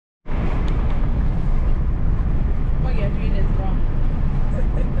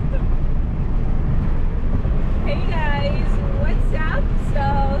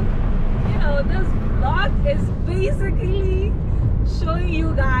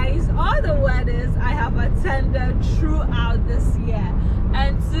have attended throughout this year,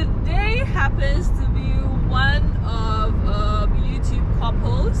 and today happens to be one of YouTube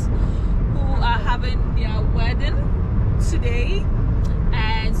couples who are having their wedding today.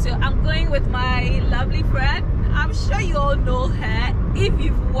 And so I'm going with my lovely friend. I'm sure you all know her if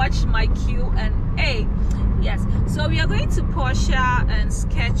you've watched my Q&A. Yes, so we are going to Portia and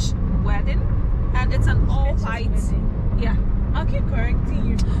Sketch wedding, and it's an all-white. Yeah, I'll keep correcting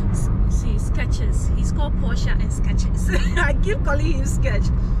you. See, Sketches. He's called Portia and Sketches. I keep calling him Sketch.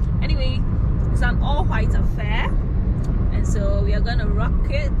 Anyway, it's an all-white affair, and so we are gonna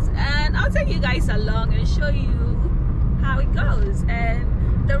rock it, and I'll take you guys along and show you how it goes and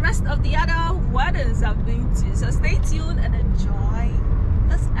the rest of the other weddings I've been to. So stay tuned and enjoy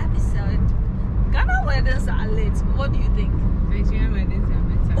this episode. Ghana weddings are lit. What do you think? Nigerian weddings are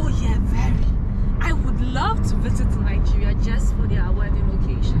better. Oh yeah, very. I would love to visit Nigeria just for their wedding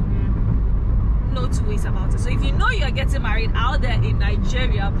occasion. No two ways about it. So if you know you're getting married out there in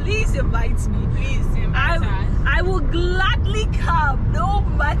Nigeria, please invite me. Please invite us. I will gladly come, no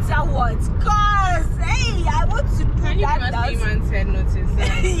matter what. Cause hey, I want to do Can you that. give us 3 months head notice?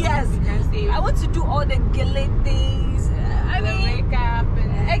 Yes, We can save. I want to do all the gilly things. I The mean, makeup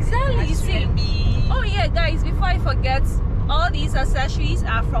and exactly. You see. Airbnbs. Oh yeah, guys. Before I forget, all these accessories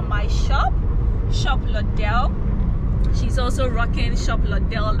are from my shop, Lorie. She's also rocking Shop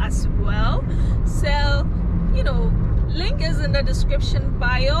Lorie as well. So, you know, link is in the description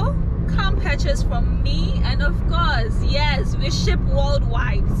bio. Come purchase from me, and of course, yes, we ship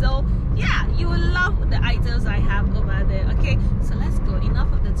worldwide. So yeah, you will love the items I have over there. Okay, so let's go.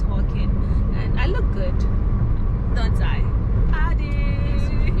 Enough of the talking, and I look good, don't I?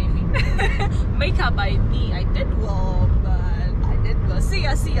 Makeup by me. I did well, but I did well. See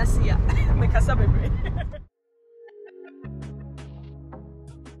ya. Make us a baby.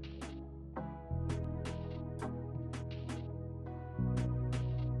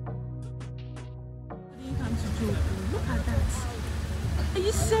 Look at that. Are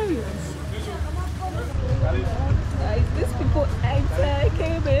you serious? Guys, these people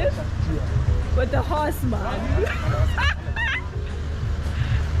came in with the horseman.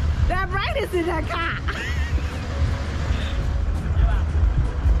 The bride is in the car.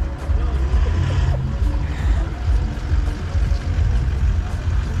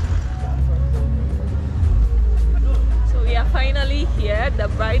 So we are finally here. The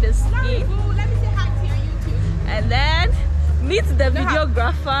bride is in. And then meet the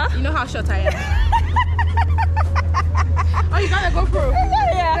videographer. You know how short I am. Oh, you got a GoPro?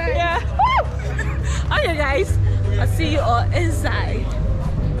 Yeah. Okay, guys, I'll see you all inside.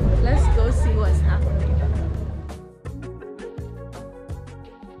 Let's go see what's happening.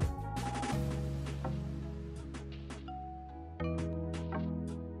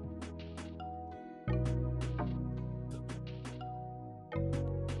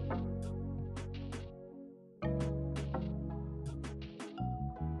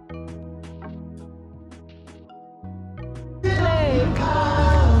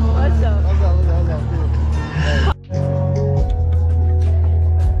 What's up?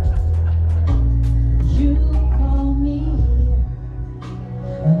 You call me,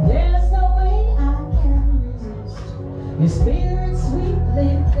 and there's no way I can resist. Your spirit sweet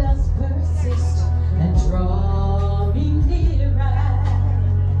link does persist and draw me nearer.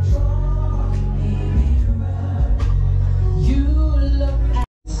 You look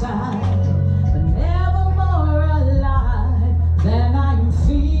outside, but never more alive than I'm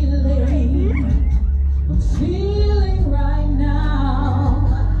feeling. I'm feeling right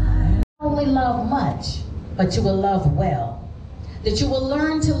now. Only love much, but you will love well. That you will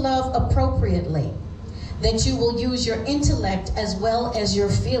learn to love appropriately. That you will use your intellect as well as your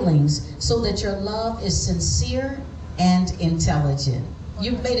feelings so that your love is sincere and intelligent.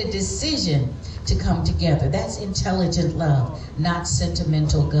 You've made a decision to come together. That's intelligent love, not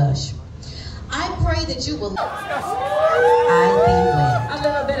sentimental gush. I pray that you will. I be wed. A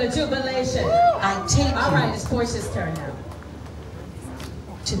little bit of jubilation. I take All you right, it's Portia's turn now.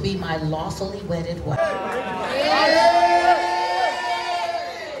 to be my lawfully wedded wife.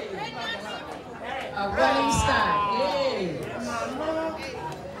 A running start. Yay.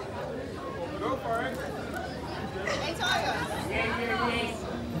 Go for it. Hey, TOGO.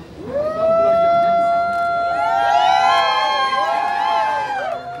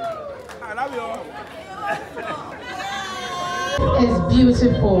 It's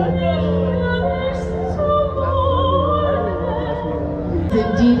beautiful. It's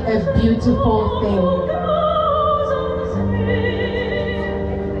indeed a beautiful thing.